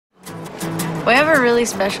We have a really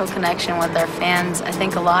special connection with our fans. I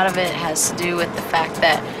think a lot of it has to do with the fact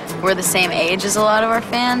that we're the same age as a lot of our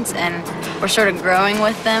fans, and we're sort of growing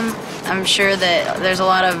with them. I'm sure that there's a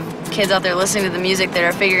lot of kids out there listening to the music that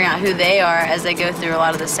are figuring out who they are as they go through a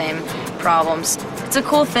lot of the same problems. It's a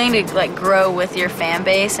cool thing to like grow with your fan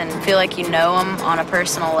base and feel like you know them on a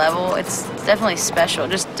personal level. It's definitely special,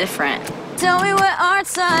 just different. Tell me where our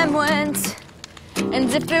time went,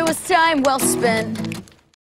 and if it was time well spent.